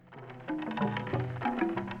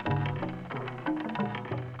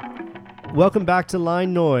Welcome back to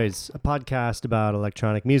Line Noise, a podcast about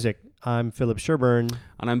electronic music. I'm Philip Sherburne.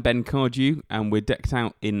 And I'm Ben Cardew, and we're decked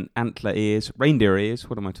out in antler ears, reindeer ears,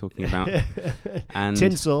 what am I talking about? And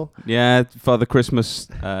Tinsel. Yeah, Father Christmas,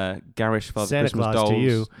 garish Father Santa Christmas Claus dolls. to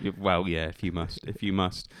you. Well, yeah, if you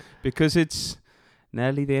must. Because it's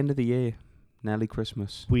nearly the end of the year, nearly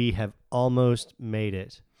Christmas. We have almost made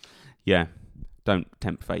it. Yeah, don't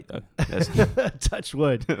tempt fate though. Touch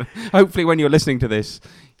wood. Hopefully when you're listening to this,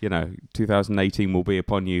 2018 will be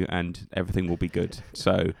upon you and everything will be good.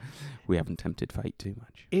 So we haven't tempted fate too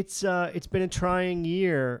much. It's been a trying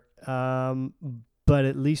year, but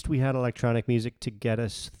at least we had electronic music to get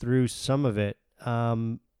us through some of it.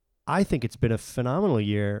 I think it's been a phenomenal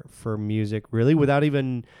year for music, really, without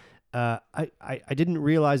even... I didn't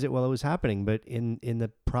realize it while it was happening, but in the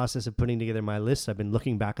process of putting together my list, I've been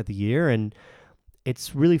looking back at the year, and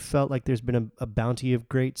it's really felt like there's been a bounty of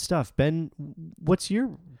great stuff. Ben, what's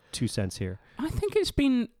your 2 cents here? I think it's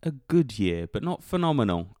been a good year, but not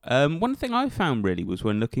phenomenal. One thing I found really was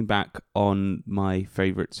when looking back on my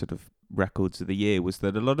favourite sort of records of the year was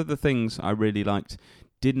that a lot of the things I really liked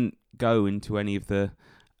didn't go into any of the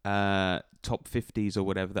top 50s or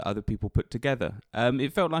whatever that other people put together.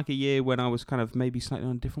 It felt like a year when I was kind of maybe slightly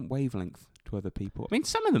on a different wavelength to other people. I mean,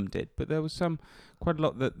 some of them did, but there was quite a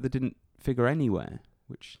lot that didn't figure anywhere,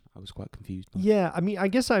 which I was quite confused by. Yeah, I mean, I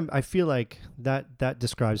guess I feel like that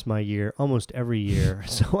describes my year almost every year,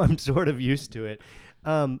 so I'm sort of used to it.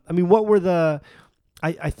 I mean, what were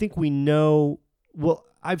I think we know, well,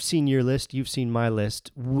 I've seen your list, you've seen my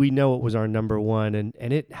list. We know it was our number one,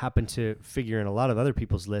 and it happened to figure in a lot of other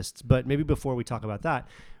people's lists. But maybe before we talk about that,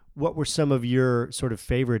 what were some of your sort of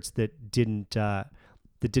favorites that didn't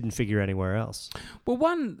figure anywhere else? Well,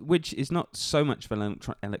 one which is not so much of an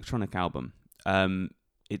electronic album,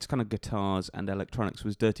 it's kind of guitars and electronics,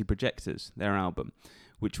 was Dirty Projectors, their album,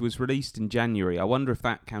 which was released in January. I wonder if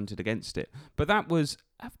that counted against it. But that was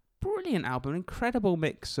a brilliant album, incredible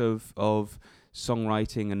mix of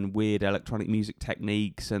songwriting and weird electronic music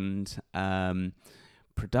techniques and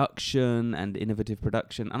production and innovative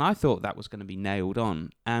production. And I thought that was going to be nailed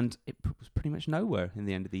on. And it was pretty much nowhere in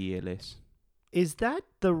the end of the year list. Is that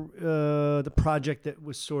the project that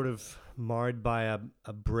was sort of marred by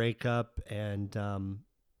a breakup and...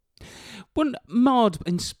 Well,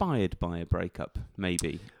 inspired by a breakup,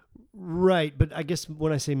 maybe. Right, but I guess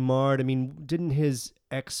when I say marred, I mean, didn't his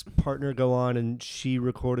ex-partner go on and she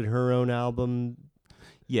recorded her own album?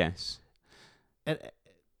 Yes. And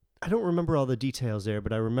I don't remember all the details there,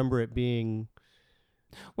 but I remember it being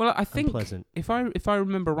I think unpleasant. If I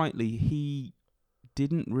remember rightly, he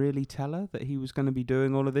didn't really tell her that he was going to be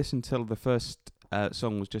doing all of this until the first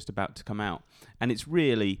song was just about to come out. And it's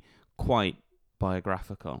really quite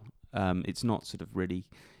biographical. It's not sort of really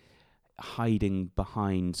hiding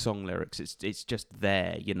behind song lyrics. It's just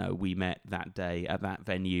there, we met that day at that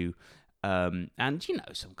venue, and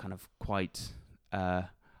some kind of quite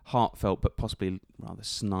heartfelt but possibly rather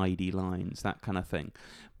snidey lines, that kind of thing.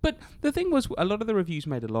 But the thing was, a lot of the reviews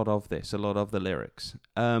made a lot of this, a lot of the lyrics,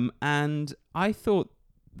 and I thought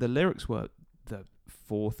the lyrics were the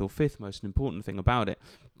 4th or 5th most important thing about it,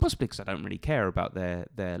 possibly because I don't really care about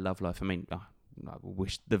their love life. I mean, I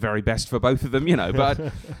wish the very best for both of them, but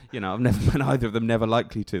I've never met either of them, never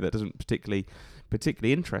likely to. That doesn't particularly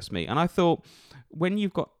interest me. And I thought, when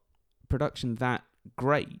you've got production that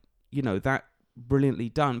great, that brilliantly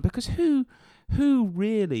done, because who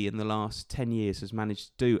really in the last 10 years has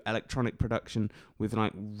managed to do electronic production with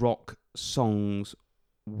like rock songs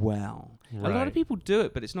well? Right. A lot of people do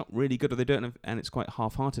it, but it's not really good, or they don't, and it's quite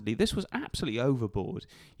half-heartedly. This was absolutely overboard.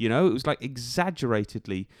 It was like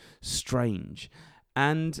exaggerately strange,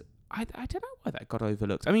 and I don't know why that got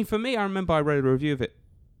overlooked. I mean, for me, I remember I read a review of it,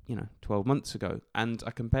 12 months ago, and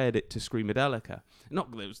I compared it to Screamadelica.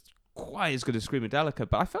 Not that it was quite as good as Screamadelica,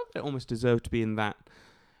 but I felt it almost deserved to be in that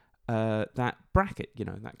bracket,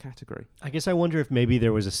 that category. I guess I wonder if maybe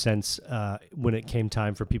there was a sense when it came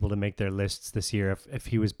time for people to make their lists this year, if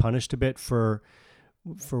he was punished a bit for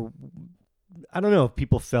I don't know, if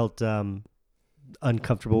people felt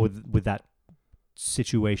uncomfortable with that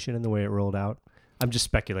situation and the way it rolled out. I'm just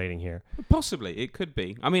speculating here. Possibly, it could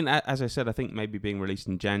be. I mean, as I said, I think maybe being released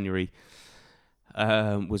in January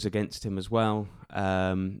was against him as well.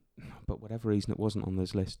 But whatever reason, it wasn't on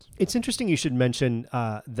those lists. It's interesting you should mention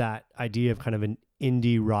that idea of kind of an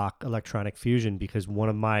indie rock electronic fusion, because one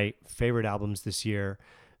of my favorite albums this year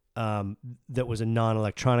that was a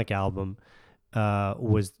non-electronic album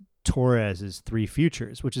was Torres's Three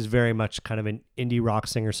Futures, which is very much kind of an indie rock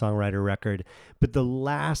singer-songwriter record. But the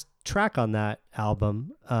last track on that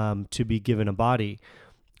album, To Be Given a Body,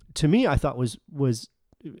 to me, I thought was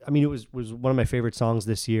I mean, it was one of my favorite songs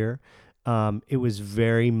this year. It was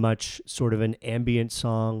very much sort of an ambient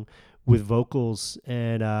song with vocals,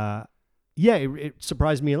 and yeah, it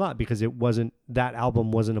surprised me a lot because that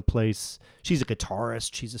album wasn't a place. She's a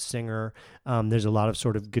guitarist, she's a singer. There's a lot of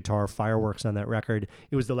sort of guitar fireworks on that record.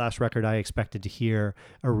 It was the last record I expected to hear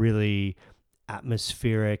a really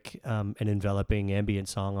atmospheric and enveloping ambient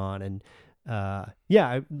song on, and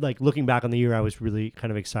like looking back on the year, I was really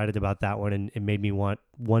kind of excited about that one, and it made me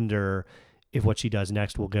wonder if what she does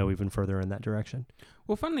next will go even further in that direction.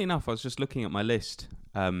 Well, funnily enough, I was just looking at my list,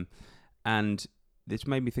 and this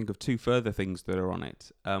made me think of two further things that are on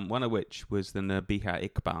it. One of which was the Nabiha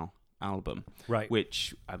Iqbal album, Right.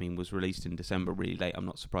 which, I mean, was released in December really late. I'm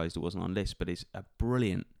not surprised it wasn't on list, but it's a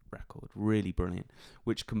brilliant record, really brilliant,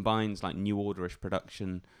 which combines like New Orderish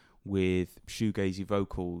production with shoegazy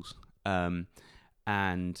vocals,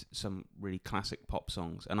 and some really classic pop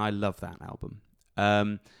songs, and I love that album.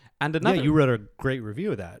 And another, Yeah, you wrote a great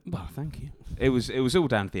review of that. well, thank you. It was all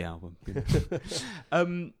down to the album. You know?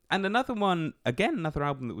 And another one, again, another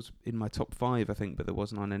album that was in my top 5, I think, but that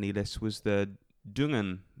wasn't on any list, was the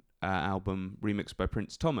Dungen album remixed by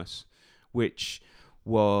Prince Thomas, which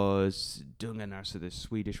was Dungen, so this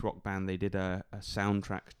Swedish rock band. They did a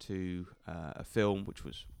soundtrack to a film, which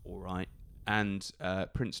was all right. And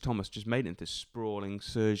Prince Thomas just made it into this sprawling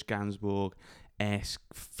Serge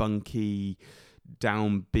Gainsbourg-esque, funky,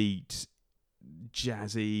 downbeat,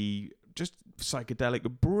 jazzy, just psychedelic,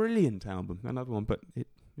 brilliant album. Another one, but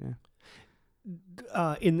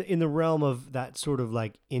In the realm of that sort of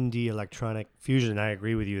like indie electronic fusion, I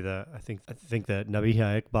agree with you. I think the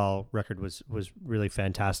Nabiha Iqbal record was really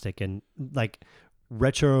fantastic, and like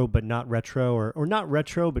retro but not retro, or not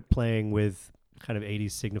retro but playing with kind of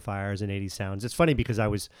 80s signifiers and 80s sounds. It's funny because I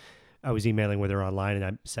was emailing with her online, and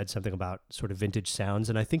I said something about sort of vintage sounds,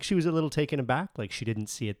 and I think she was a little taken aback, like she didn't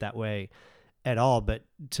see it that way at all. But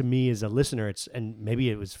to me as a listener, and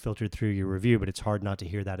maybe it was filtered through your review, but it's hard not to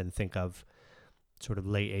hear that and think of sort of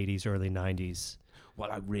late 80s, early 90s.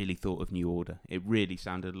 Well, I really thought of New Order. It really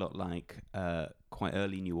sounded a lot like quite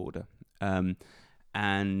early New Order.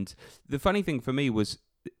 And the funny thing for me was,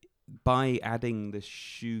 by adding the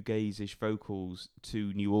shoegaze-ish vocals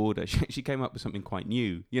to New Order, she came up with something quite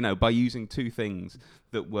new, by using two things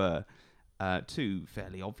that were two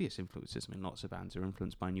fairly obvious influences. I mean, lots of bands are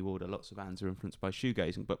influenced by New Order, lots of bands are influenced by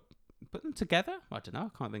shoegazing, but put them together, I don't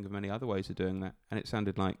know, I can't think of many other ways of doing that. And it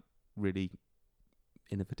sounded like really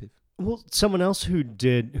innovative. Well, someone else who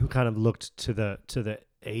kind of looked to the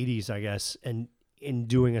 80s, I guess, and in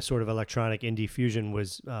doing a sort of electronic indie fusion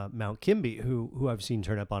was Mount Kimby, who I've seen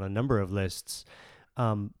turn up on a number of lists.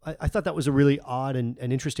 I thought that was a really odd and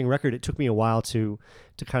interesting record. It took me a while to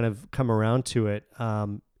kind of come around to it,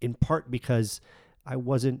 in part because I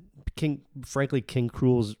wasn't King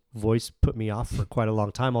Cruel's voice put me off for quite a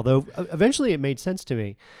long time, although eventually it made sense to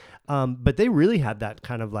me. But they really had that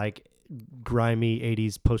kind of like grimy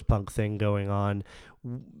 80s post-punk thing going on,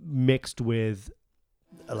 mixed with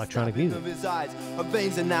electronic music. Her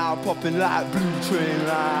veins are now popping like blue train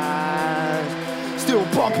lines. Still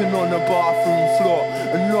bumping on the bathroom floor,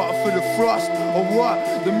 and not for the frost or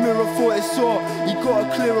what the mirror thought it saw. You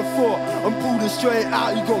got a clearer thought and pulled it straight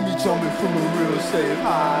out. You got me jumping from a real safe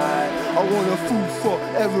high. I want a fool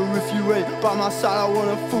forever if you ain't by my side. I want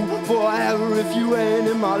a fool forever if you ain't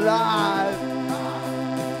in my life.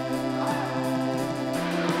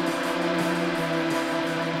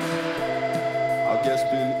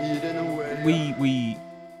 We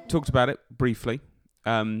talked about it briefly.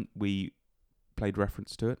 We made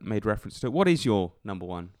reference to it. What is your number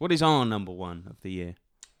one? What is our number one of the year?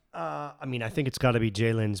 I mean, I think it's got to be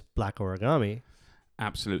Jaylin's Black Origami.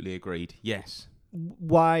 Absolutely agreed. Yes.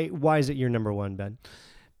 Why is it your number one, Ben?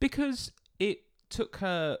 Because it took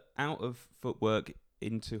her out of footwork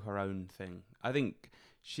into her own thing. I think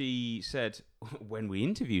she said, when we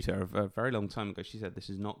interviewed her a very long time ago, she said this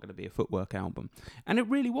is not going to be a footwork album. And it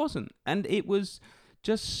really wasn't. And it was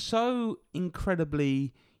just so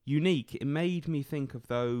incredibly unique. It made me think of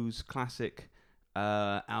those classic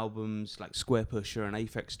albums like Square Pusher and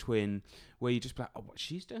Aphex Twin, where you just be like, oh,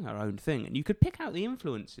 she's doing her own thing. And you could pick out the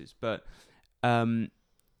influences, but actually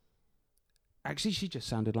she just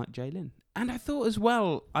sounded like Jaylin. And I thought as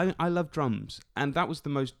well, I love drums. And that was the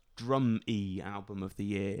most drum-y album of the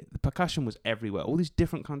year. The percussion was everywhere. All these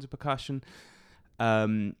different kinds of percussion.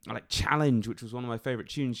 like Challenge, which was one of my favourite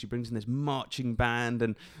tunes. She brings in this marching band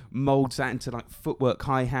and moulds that into like footwork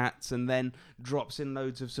hi-hats, and then drops in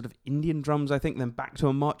loads of sort of Indian drums, I think, then back to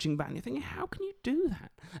a marching band. You're thinking, how can you do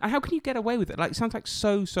that? And how can you get away with it? Like, it sounds like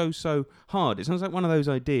so hard. It sounds like one of those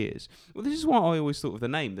ideas. Well, this is what I always thought of the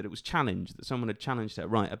name, that it was Challenge, that someone had challenged her.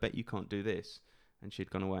 Right, I bet you can't do this. And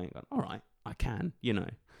she'd gone away and gone, all right, I can, you know.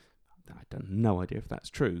 I don't no idea if that's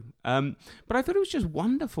true. But I thought it was just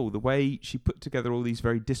wonderful the way she put together all these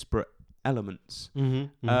very disparate elements.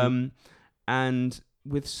 And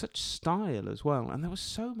with such style as well. And there were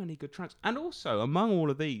so many good tracks. And also, among all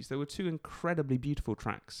of these, there were 2 incredibly beautiful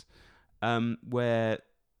tracks where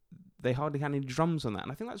they hardly had any drums on that.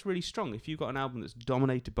 And I think that's really strong. If you've got an album that's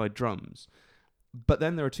dominated by drums, but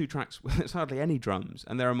then there are 2 tracks where there's hardly any drums,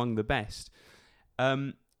 and they're among the best,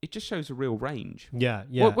 it just shows a real range. Yeah.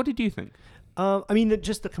 What did you think? I mean,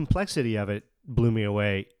 just the complexity of it blew me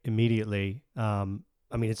away immediately. I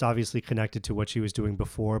mean, it's obviously connected to what she was doing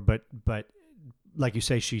before, but like you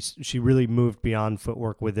say, she really moved beyond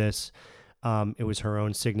footwork with this. It was her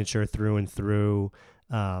own signature through and through.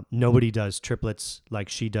 Nobody does triplets like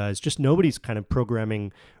she does. Just nobody's kind of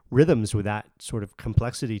programming rhythms with that sort of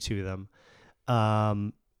complexity to them.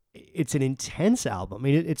 It's an intense album. I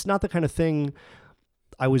mean, it's not the kind of thing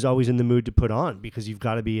I was always in the mood to put on, because you've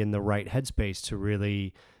got to be in the right headspace to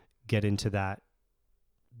really get into that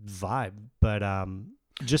vibe. But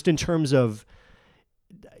just in terms of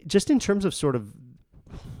sort of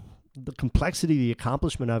the complexity, the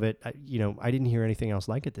accomplishment of it, I didn't hear anything else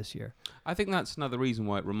like it this year. I think that's another reason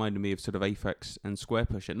why it reminded me of sort of Aphex and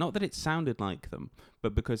Squarepusher. Not that it sounded like them,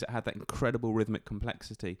 but because it had that incredible rhythmic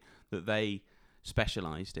complexity that they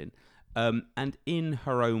specialised in. And in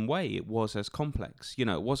her own way, it was as complex. You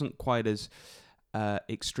know, it wasn't quite as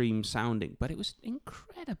extreme sounding, but it was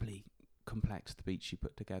incredibly complex, the beats she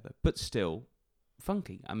put together. But still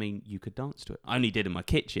funky. I mean, you could dance to it. I only did in my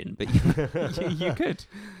kitchen, but you could.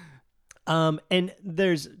 And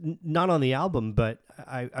there's not on the album, but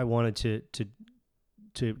I wanted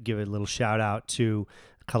to give a little shout out to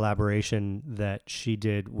a collaboration that she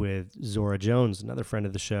did with Zora Jones, another friend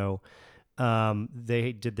of the show.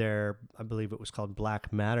 They did their, I believe it was called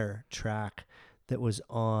Black Matter track that was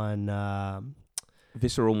on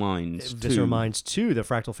Visceral Minds 2. Visceral Minds 2, the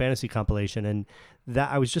Fractal Fantasy compilation. And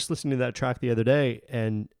that I was just listening to that track the other day,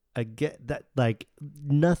 and I get that, like,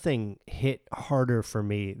 nothing hit harder for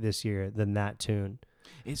me this year than that tune.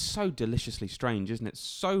 It's so deliciously strange, isn't it?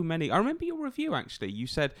 So many. I remember your review, actually. You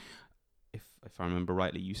said, if I remember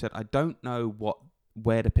rightly, you said, I don't know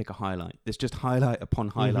where to pick a highlight. There's just highlight upon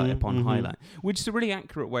highlight upon highlight, which is a really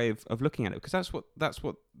accurate way of looking at it, because that's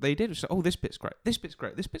what they did. So, oh, this bit's great, this bit's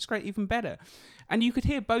great, this bit's great, even better. And you could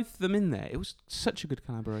hear both of them in there. It was such a good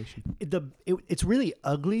collaboration. It's really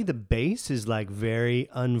ugly. The bass is like very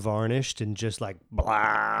unvarnished and just like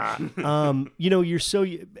blah. You're so.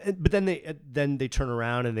 But then they turn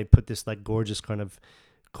around and they put this like gorgeous kind of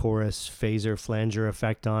chorus phaser flanger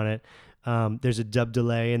effect on it. There's a dub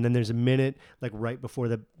delay, and then there's a minute, like right before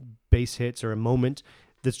the bass hits, or a moment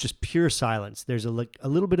that's just pure silence. There's a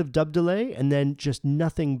little bit of dub delay, and then just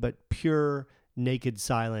nothing but pure naked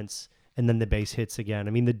silence, and then the bass hits again.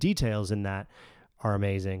 I mean, the details in that are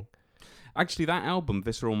amazing. Actually, that album,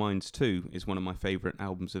 Visceral Minds 2, is one of my favourite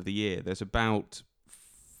albums of the year. There's about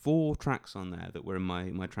 4 tracks on there that were in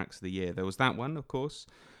my tracks of the year. There was that one, of course.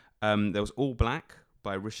 There was All Black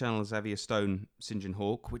by Rochelle Xavier Stone, St. John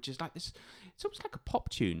Hawke, which is like this, it's almost like a pop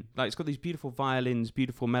tune. Like, it's got these beautiful violins,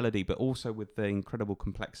 beautiful melody, but also with the incredible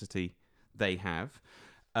complexity they have.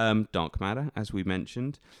 Dark Matter, as we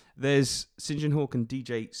mentioned. There's St. John Hawke and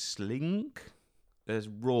DJ Slink. There's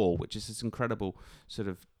Raw, which is this incredible sort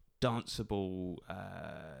of danceable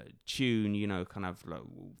tune, kind of like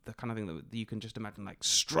the kind of thing that you can just imagine, like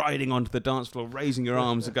striding onto the dance floor, raising your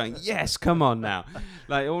arms and going, yes, come on now.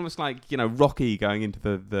 Like almost like, Rocky going into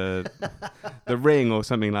the ring or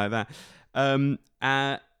something like that. And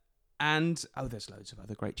there's loads of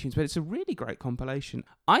other great tunes, but it's a really great compilation.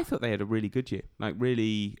 I thought they had a really good year. Like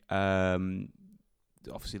really,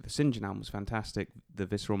 obviously the St. John album was fantastic. The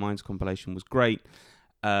Visceral Minds compilation was great.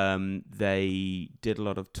 They did a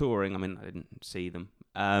lot of touring. I mean, I didn't see them,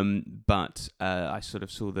 but I sort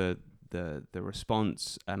of saw the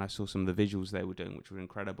response, and I saw some of the visuals they were doing, which were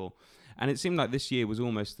incredible. And it seemed like this year was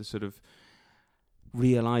almost the sort of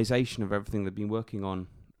realization of everything they've been working on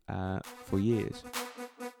for years.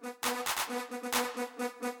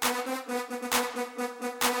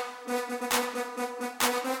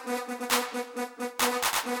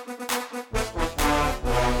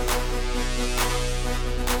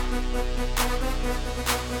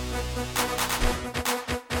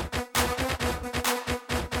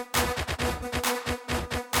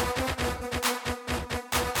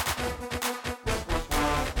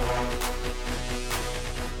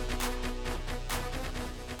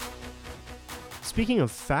 speaking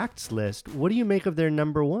of facts list, what do you make of their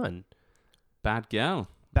number one? Bad Gyal.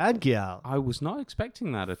 Bad Gyal I was not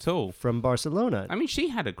expecting that at all. from Barcelona. I mean, she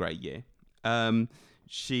had a great year. It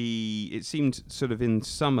seemed sort of in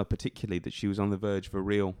summer particularly that she was on the verge of a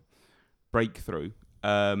real breakthrough.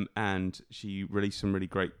 And she released some really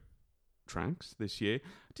great tracks this year.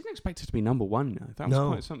 I didn't expect her to be number one though. That was No.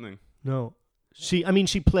 quite something. No. She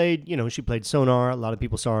played, she played Sonar. A lot of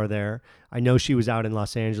people saw her there. I know she was out in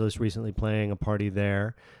Los Angeles recently playing a party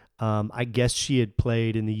there. I guess she had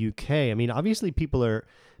played in the UK. I mean, obviously people are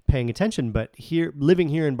paying attention, but living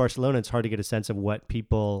here in Barcelona, it's hard to get a sense of what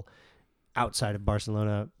people outside of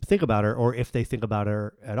Barcelona think about her, or if they think about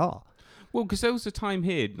her at all. Well, because there was a time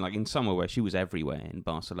here, like in summer, where she was everywhere in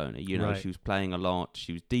Barcelona. Right. She was playing a lot.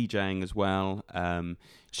 She was DJing as well.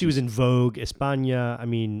 She was in Vogue, España. I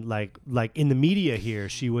mean, like in the media here,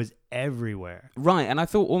 she was everywhere. Right, and I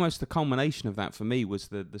thought almost the culmination of that for me was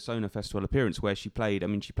the Sonar Festival appearance where she played. I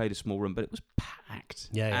mean, she played a small room, but it was packed.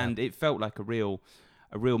 Yeah. And it felt like a real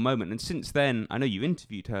moment. And since then, I know you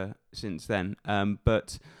interviewed her since then,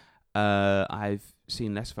 but I've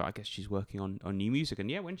seen less of her. I guess she's working on new music. And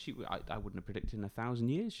yeah, when I wouldn't have predicted in 1,000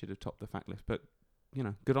 years she'd have topped the fact list, but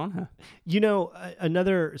good on her.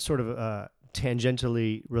 Another sort of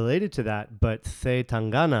tangentially related to that, but C.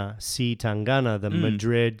 Tangana, the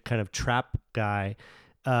Madrid kind of trap guy,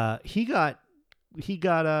 he got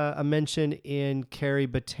a mention in Carrie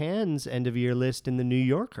Batan's end of year list in the New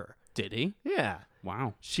Yorker. Did he? Yeah.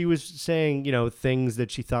 Wow. She was saying, things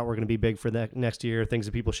that she thought were going to be big for the next year, things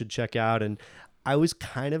that people should check out. And I was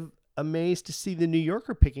kind of amazed to see the New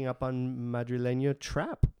Yorker picking up on Madrileño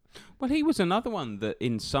trap. Well, he was another one that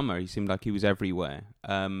in summer he seemed like he was everywhere.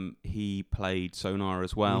 He played Sonar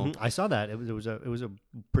as well. Mm-hmm. I saw that. It was a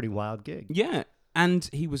pretty wild gig. Yeah, and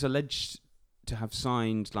he was alleged to have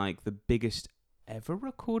signed like the biggest ever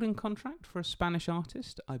recording contract for a Spanish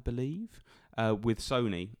artist, I believe, with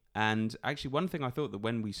Sony. And actually, one thing I thought that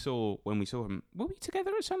when we saw him, were we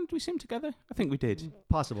together at Sony? Did we see him together? I think we did.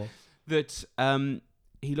 Possible. That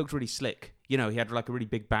he looked really slick. He had like a really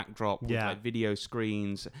big backdrop with like video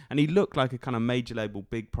screens, and he looked like a kind of major label,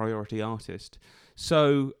 big priority artist.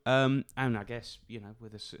 So, and I guess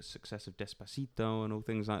with the success of Despacito and all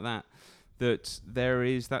things like that, that there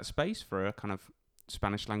is that space for a kind of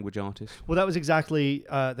Spanish language artist. Well, that was exactly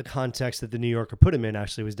the context that the New Yorker put him in.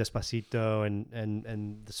 Actually, was Despacito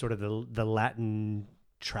and the sort of the Latin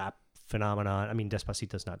trap phenomenon. I mean,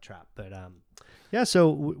 Despacito's not trap, but yeah. So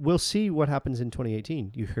we'll see what happens in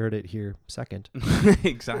 2018. You heard it here second.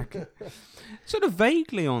 Exactly. Sort of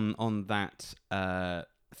vaguely on that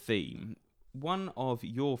theme. One of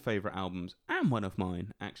your favorite albums and one of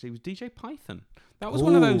mine actually was DJ Python. That was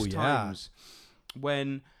one of those times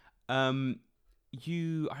when I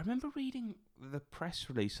remember reading the press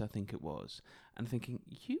release, I think it was, and thinking,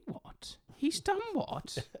 what? He's done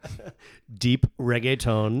what? Deep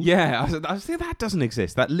reggaeton. Yeah, I was thinking that doesn't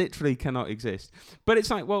exist. That literally cannot exist. But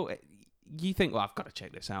it's like, well, you think, well, I've got to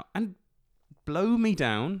check this out. And blow me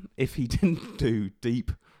down if he didn't do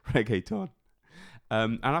deep reggaeton.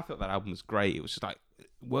 And I thought that album was great. It was just like, it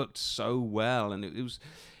worked so well. And it was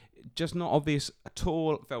just not obvious at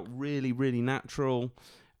all. It felt really, really natural.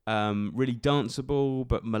 Really danceable,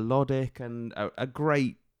 but melodic, and a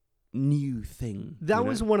great new thing. That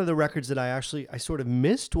was one of the records that I sort of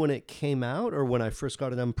missed when it came out, or when I first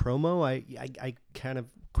got it on promo. I kind of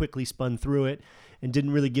quickly spun through it and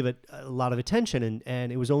didn't really give it a lot of attention.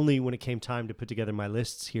 And it was only when it came time to put together my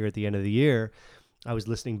lists here at the end of the year, I was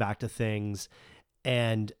listening back to things,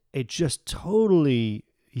 and it just totally...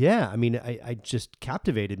 Yeah, I mean, I just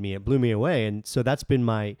captivated me. It blew me away. And so that's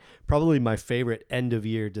been probably my favorite end of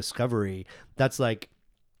year discovery. That's like,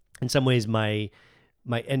 in some ways, my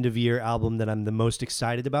end of year album that I'm the most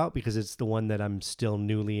excited about, because it's the one that I'm still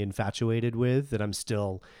newly infatuated with, that I'm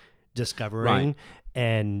still discovering. Right.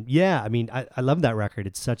 And yeah, I mean, I love that record.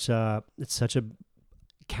 It's such a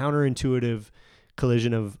counterintuitive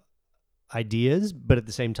collision of ideas, but at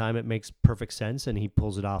the same time, it makes perfect sense, and he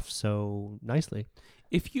pulls it off so nicely.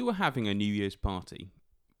 If you were having a New Year's party,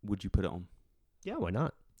 would you put it on? Yeah, why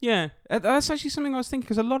not? Yeah, that's actually something I was thinking,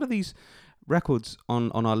 because a lot of these records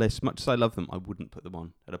on our list, much as I love them, I wouldn't put them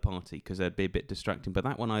on at a party because they'd be a bit distracting. But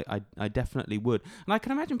that one I definitely would. And I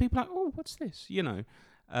can imagine people like, oh, what's this?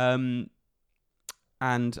 And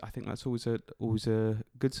I think that's always a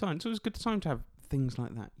good sign. It's always a good time to have things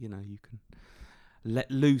like that. You can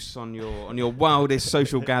let loose on your wildest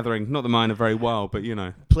social gathering. Not that mine are very wild, but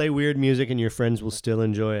play weird music and your friends will still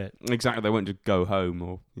enjoy it. Exactly, they won't just go home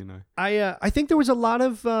or. I think there was a lot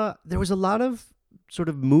of sort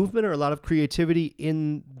of movement or a lot of creativity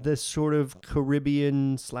in this sort of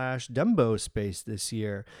Caribbean / dembo space this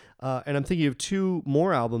year. And I'm thinking of two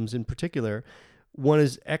more albums in particular. One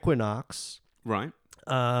is Equinox, Right.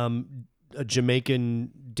 a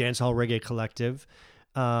Jamaican dancehall reggae collective,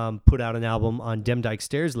 put out an album on Demdike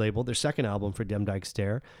Stairs label, their second album for Demdike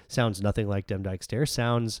Stair. Sounds nothing like Demdike Stair.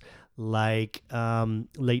 Sounds like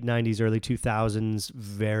late 90s, early 2000s,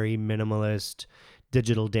 very minimalist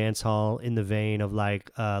digital dancehall in the vein of like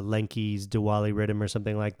Lenky's Diwali Rhythm or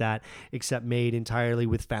something like that, except made entirely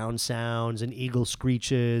with found sounds and eagle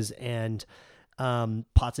screeches and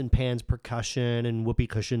pots and pans percussion and whoopee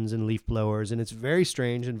cushions and leaf blowers. And it's very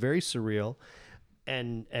strange and very surreal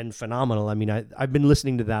and phenomenal. I mean, I've been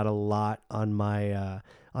listening to that a lot on my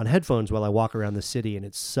on headphones while I walk around the city, and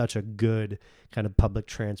it's such a good kind of public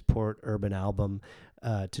transport urban album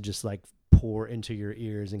to just like pour into your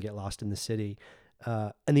ears and get lost in the city.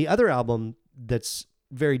 And the other album that's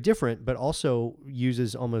very different, but also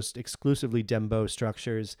uses almost exclusively dembo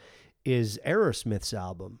structures, is Aerosmith's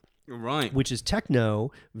album. Right. Which is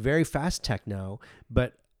techno, very fast techno,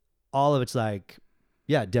 but all of it's like,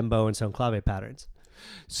 dembo and some clave patterns.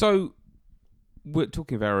 So, we're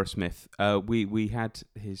talking of Aerosmith. We had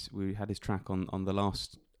his track on the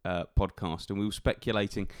last podcast, and we were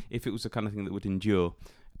speculating if it was the kind of thing that would endure,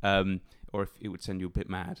 or if it would send you a bit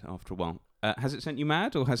mad after a while. Has it sent you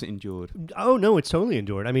mad, or has it endured? Oh no, it's totally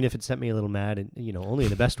endured. I mean, if it sent me a little mad, and only in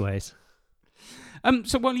the best ways.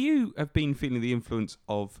 So while you have been feeling the influence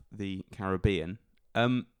of the Caribbean,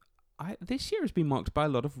 this year has been marked by a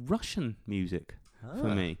lot of Russian music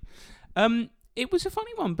for me. It was a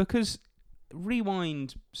funny one because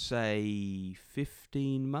rewind, say,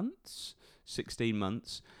 15 months, 16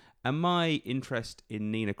 months, and my interest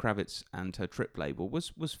in Nina Kravitz and her Trip label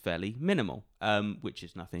was fairly minimal, which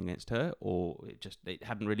is nothing against her, or it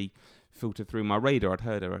hadn't really filtered through my radar. I'd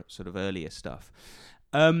heard her sort of earlier stuff.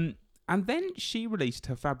 And then she released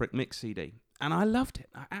her Fabric Mix CD, and I loved it.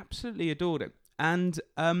 I absolutely adored it. And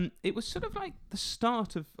it was sort of like the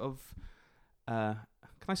start of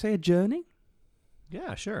can I say a journey?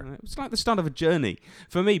 Yeah, sure. It was like the start of a journey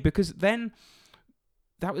for me, because then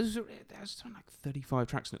that was something like 35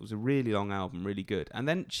 tracks, and it was a really long album, really good. And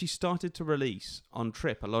then she started to release on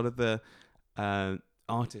Trip a lot of the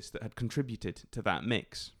artists that had contributed to that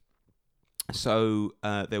mix. So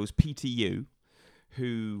there was PTU,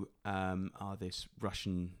 who are this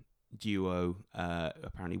Russian duo,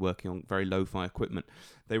 apparently working on very lo-fi equipment.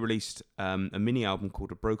 They released a mini album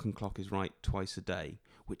called A Broken Clock Is Right Twice a Day,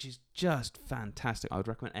 which is just fantastic. I would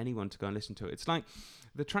recommend anyone to go and listen to it. It's like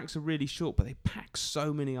the tracks are really short, but they pack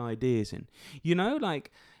so many ideas in.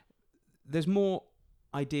 Like there's more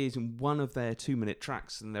ideas in one of their 2-minute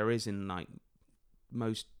tracks than there is in like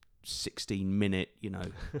most 16-minute,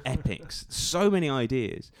 epics. So many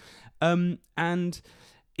ideas. And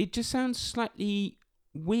it just sounds slightly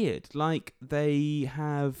weird, like they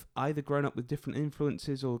have either grown up with different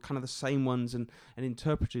influences or kind of the same ones and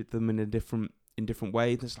interpreted them in a different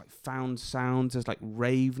way. There's like found sounds, there's like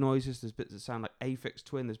rave noises, there's bits that sound like Aphex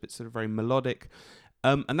Twin, there's bits that are very melodic.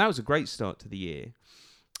 And that was a great start to the year.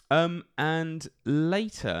 And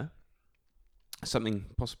later, something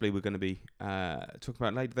possibly we're going to be talking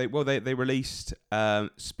about later, they released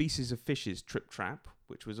Species of Fishes Trip Trap,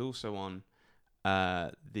 which was also on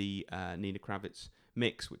the Nina Kravitz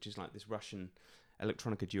mix, which is like this Russian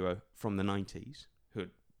electronica duo from the 90s, who had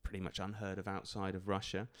pretty much unheard of outside of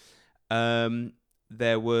Russia.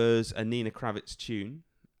 There was a Nina Kravitz tune,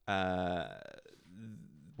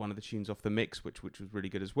 one of the tunes off the mix, which was really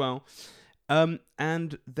good as well.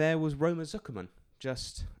 And there was Roma Zuckerman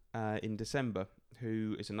just in December,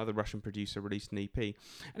 who is another Russian producer, released an EP.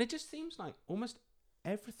 And it just seems like almost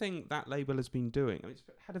everything that label has been doing, I mean, it's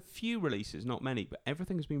had a few releases, not many, but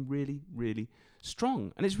everything has been really, really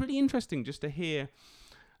strong. And it's really interesting just to hear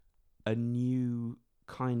a new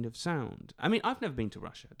kind of sound. I mean, I've never been to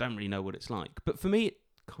Russia. I don't really know what it's like. But for me, it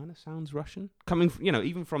kind of sounds Russian. Coming from,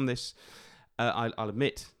 even from this, I'll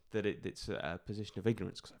admit that it's a position of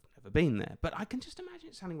ignorance because I've never been there. But I can just imagine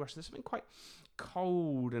it sounding Russian. There's something quite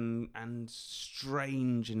cold and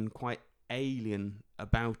strange and quite alien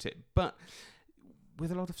about it. But with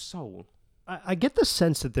a lot of soul. I get the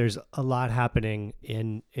sense that there's a lot happening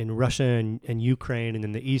in Russia and Ukraine and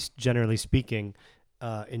in the East, generally speaking,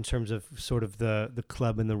 in terms of sort of the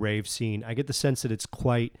club and the rave scene. I get the sense that it's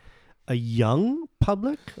quite a young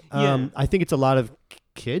public. I think it's a lot of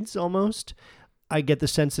kids almost. I get the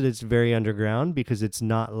sense that it's very underground because it's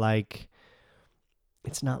not like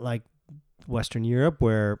Western Europe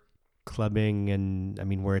where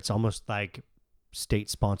clubbing where it's almost like state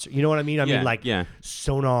sponsor. You know what I mean? I mean, like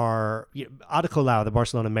Sonar, Ada Colau, the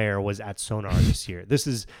Barcelona mayor, was at Sonar this year. This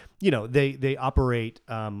is, they operate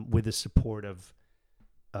with the support of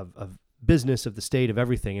business, of the state, of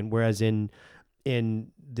everything. And whereas in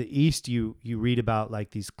the East, you read about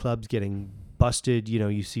like these clubs getting busted.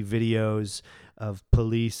 You see videos of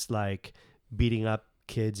police like beating up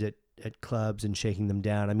kids at clubs and shaking them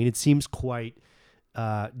down. I mean, it seems quite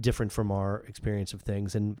different from our experience of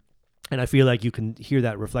things. And I feel like you can hear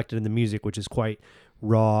that reflected in the music, which is quite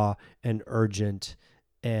raw and urgent.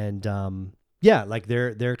 And like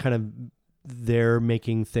they're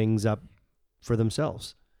making things up for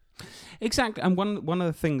themselves. Exactly. And one of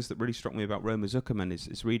the things that really struck me about Roman Zuckerman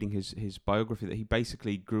is reading his biography, that he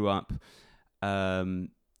basically grew up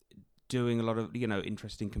doing a lot of,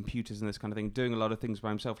 interesting computers and this kind of thing, doing a lot of things by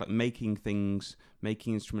himself, like making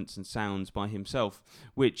instruments and sounds by himself,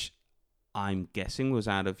 which I'm guessing was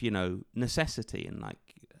out of, necessity, and like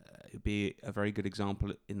it'd be a very good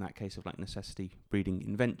example in that case of like necessity breeding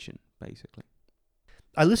invention, basically.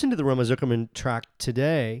 I listened to the Roman Zuckerman track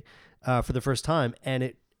today for the first time, and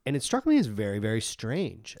it struck me as very, very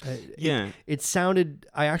strange. It sounded.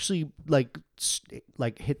 I actually like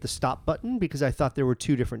hit the stop button because I thought there were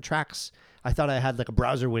two different tracks. I thought I had like a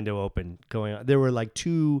browser window open going on. There were like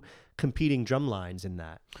two competing drum lines in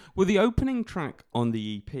that. Well, the opening track on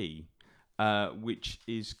the EP, which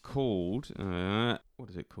is called what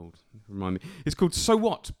is it called? Remind me. It's called "So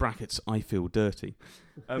What?" (brackets I Feel Dirty).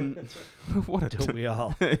 What a Don't we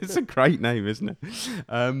all? It's a great name, isn't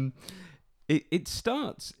it? It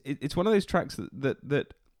starts. It's one of those tracks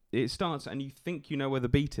that it starts and you think you know where the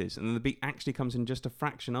beat is, and then the beat actually comes in just a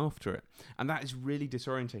fraction after it, and that is really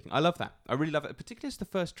disorientating. I love that. I really love it, particularly as the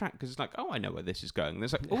first track, because it's like, oh, I know where this is going. And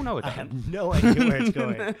it's like, oh no, I don't. I have no idea where it's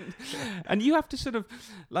going. And you have to sort of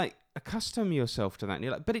like accustom yourself to that. And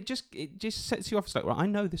you're like, but it just sets you off. It's like, well, I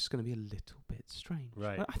know this is going to be a little bit strange.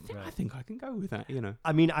 Right. But I think I can go with that.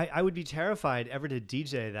 I mean, I would be terrified ever to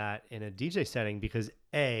DJ that in a DJ setting because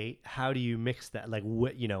A, how do you mix that? Like,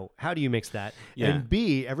 how do you mix that? Yeah. And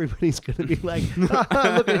B, everybody's going to be like,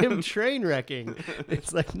 look at him train wrecking.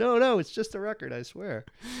 It's like, no, it's just a record, I swear.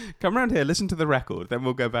 Come around here, listen to the record, then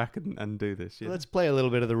we'll go back and do this. Yeah. Let's play a little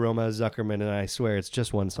bit of the Roma Zuckerman, and I swear it's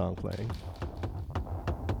just one song playing.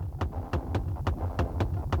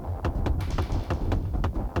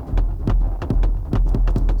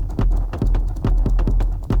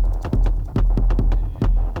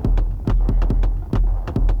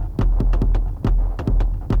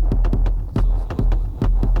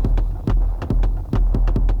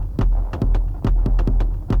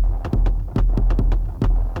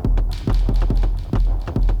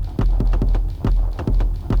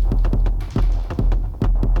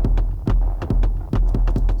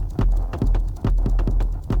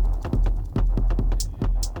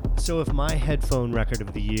 So if my headphone record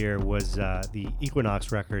of the year was the Equinox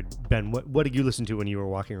record, Ben, what did you listen to when you were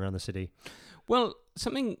walking around the city? Well,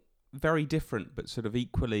 something very different, but sort of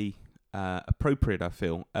equally appropriate, I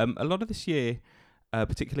feel. A lot of this year,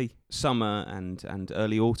 particularly summer and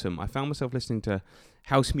early autumn, I found myself listening to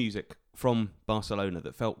house music from Barcelona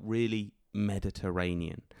that felt really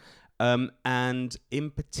Mediterranean. And in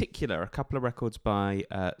particular, a couple of records by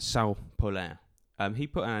Saul Polaire. He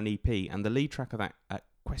put out an EP, and the lead track of that,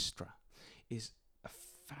 Questra, is a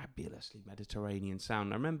fabulously Mediterranean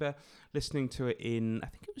sound. I remember listening to it in, I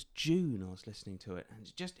think it was June. I was listening to it, and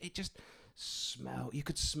it just smelled. You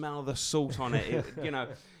could smell the salt on it.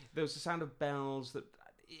 There was the sound of bells.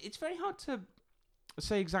 It's very hard to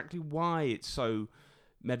say exactly why it's so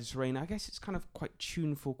Mediterranean. I guess it's kind of quite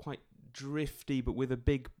tuneful, quite drifty, but with a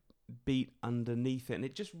big beat underneath it, and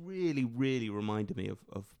it just really, really reminded me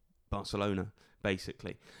of Barcelona.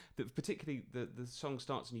 Basically, particularly the song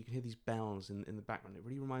starts and you can hear these bells in the background. It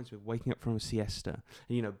really reminds me of waking up from a siesta,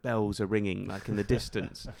 and bells are ringing like in the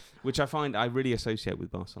distance, which I find I really associate with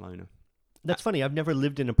Barcelona. That's funny. I've never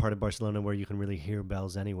lived in a part of Barcelona where you can really hear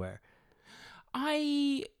bells anywhere.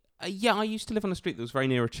 I used to live on a street that was very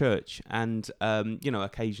near a church, and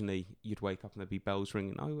occasionally you'd wake up and there'd be bells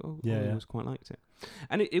ringing. I always quite liked it,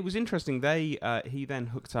 and it was interesting. He then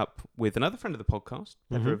hooked up with another friend of the podcast,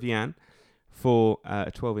 Pedro Vian, for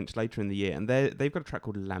a 12-inch later in the year, and they've got a track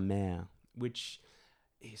called La Mer, which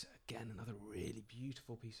is again another really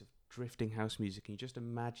beautiful piece of drifting house music. And you just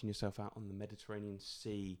imagine yourself out on the Mediterranean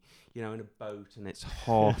Sea, in a boat, and it's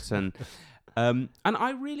hot, and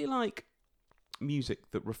I really like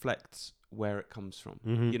music that reflects where it comes from.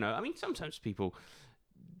 Sometimes people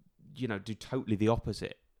do totally the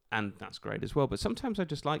opposite, and that's great as well. But sometimes I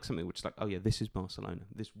just like something which is like, oh yeah, this is Barcelona.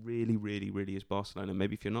 This really, really, really is Barcelona.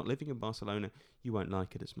 Maybe if you're not living in Barcelona, you won't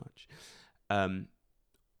like it as much.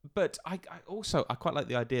 But I quite like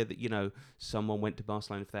the idea that, you know, someone went to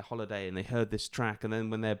Barcelona for their holiday and they heard this track, and then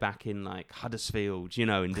when they're back in like Huddersfield, you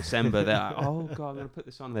know, in December, they're like, oh God, I'm going to put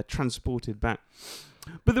this on. They're transported back.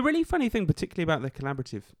 But the really funny thing, particularly about the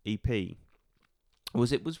collaborative EP,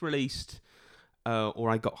 was it was released, or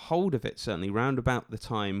I got hold of it certainly, round about the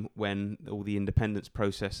time when all the independence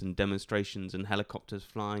process and demonstrations and helicopters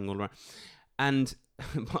flying all around. And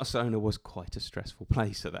Barcelona was quite a stressful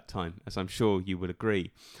place at that time, as I'm sure you would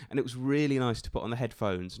agree. And it was really nice to put on the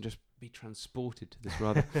headphones and just be transported to this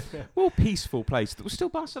rather more peaceful place that was still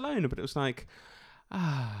Barcelona, but it was like,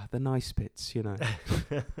 the nice bits, you know.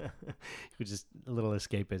 Just a little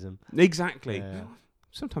escapism. Exactly. Yeah.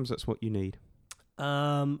 Sometimes that's what you need.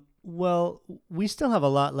 Well, we still have a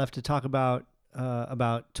lot left to talk about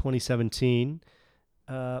 2017,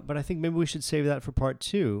 but I think maybe we should save that for part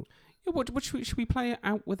 2. Yeah, what should we play it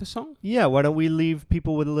out with a song? Yeah, why don't we leave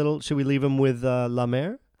people with a little... Should we leave them with La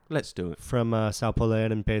Mer? Let's do it. From Sao Paulo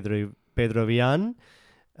and Pedro Villan.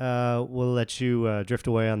 We'll let you drift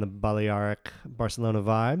away on the Balearic Barcelona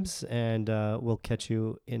vibes, and we'll catch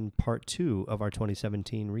you in part 2 of our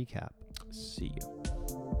 2017 recap. See you.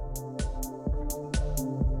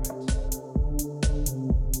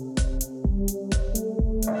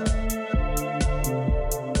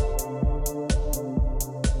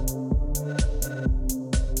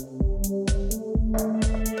 Right.